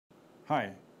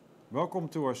Hi, welcome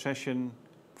to our session,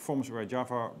 Performance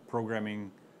Java Programming,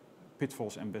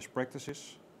 Pitfalls and Best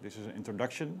Practices. This is an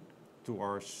introduction to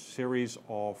our series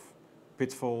of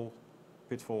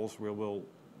pitfalls we will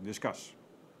discuss.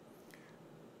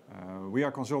 We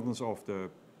are consultants of the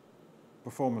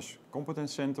Performance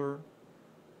Competence Center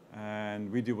and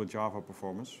we deal with Java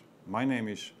performance. My name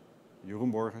is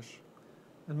Jeroen Borgers.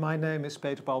 And my name is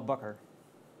Bakker.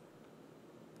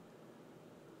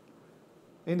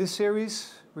 In this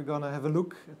series, we're going to have a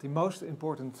look at the most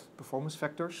important performance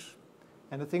factors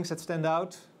and the things that stand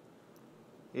out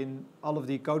in all of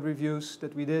the code reviews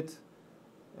that we did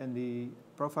and the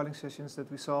profiling sessions that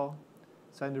we saw,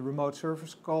 and the remote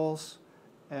service calls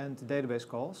and the database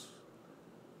calls.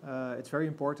 It's very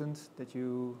important that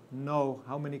you know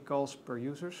how many calls per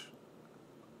user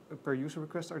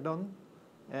request are done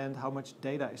and how much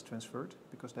data is transferred,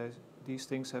 because these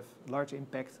things have large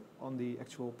impact on the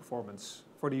actual performance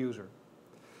for the user.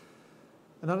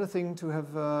 Another thing to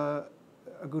have a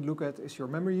good look at is your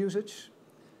memory usage.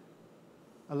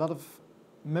 A lot of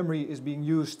memory is being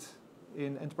used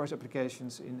in enterprise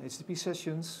applications, in HTTP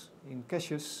sessions, in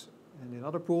caches, and in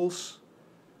other pools.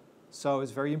 So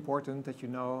it's very important that you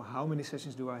know how many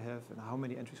sessions do I have and how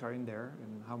many entries are in there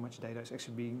and how much data is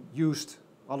actually being used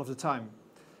all of the time.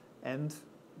 And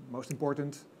most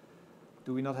important,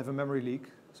 do we not have a memory leak,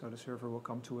 so the server will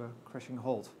come to a crashing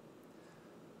halt.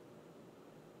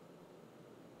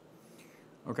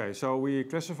 Okay, so we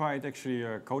classified actually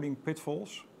coding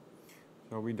pitfalls.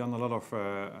 So we've done a lot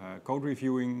of code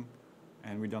reviewing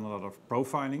and we've done a lot of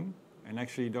profiling, and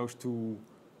actually those two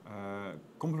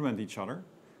complement each other,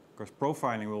 because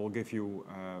profiling will give you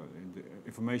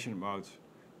information about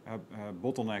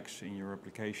bottlenecks in your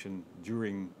application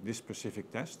during this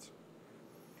specific test.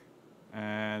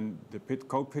 And the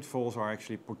code pitfalls are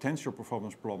actually potential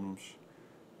performance problems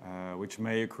which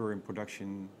may occur in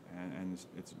production, and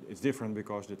it's different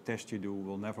because the test you do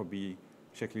will never be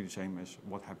exactly the same as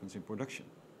what happens in production.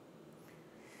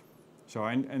 So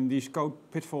and these code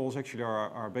pitfalls actually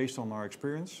are based on our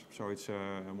experience. So it's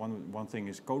one thing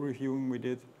is code reviewing we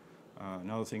did,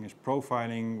 another thing is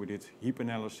profiling, we did heap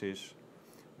analysis,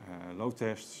 load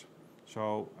tests.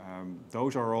 So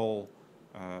those are all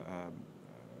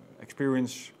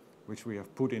experience which we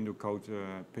have put into code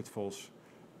pitfalls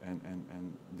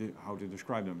and how to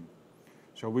describe them.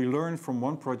 So we learned from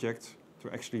one project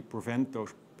to actually prevent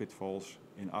those pitfalls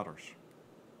in others.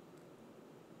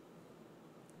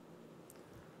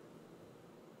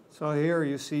 So here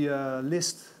you see a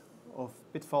list of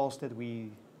pitfalls that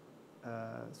we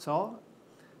saw,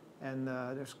 and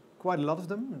there's quite a lot of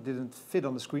them. It didn't fit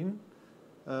on the screen.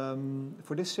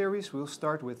 For this series we'll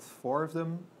start with 4 of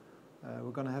them.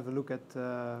 We're going to have a look at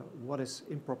what is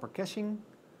improper caching.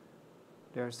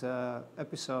 There's an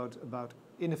episode about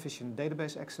inefficient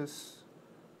database access.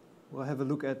 We'll have a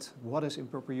look at what is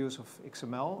improper use of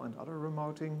XML and other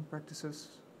remoting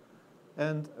practices.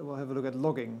 And we'll have a look at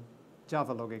logging,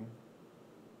 Java logging.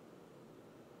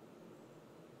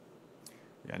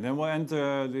 Yeah, and then we'll end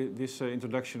this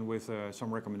introduction with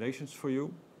some recommendations for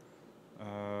you.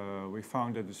 We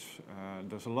found that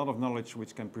there's a lot of knowledge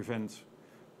which can prevent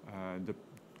the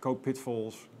code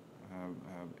pitfalls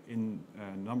in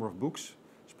a number of books.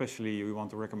 Especially we want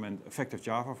to recommend Effective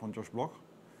Java from Josh Bloch,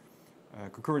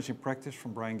 Concurrency in Practice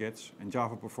from Brian Getz, and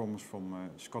Java Performance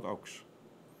from Scott Oakes.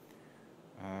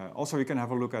 Also you can have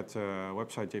a look at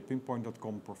website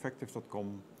jpinpoint.com,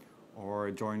 perfective.com, or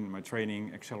join my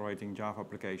training Accelerating Java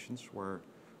Applications, where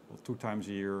 2 times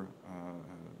a year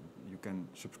you can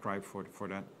subscribe for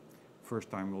that. First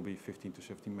time will be 15 to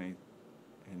 17 May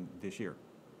in this year.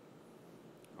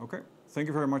 Okay, thank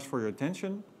you very much for your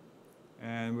attention,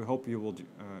 and we hope you will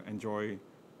enjoy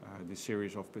this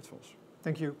series of pitfalls.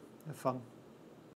 Thank you. Have fun.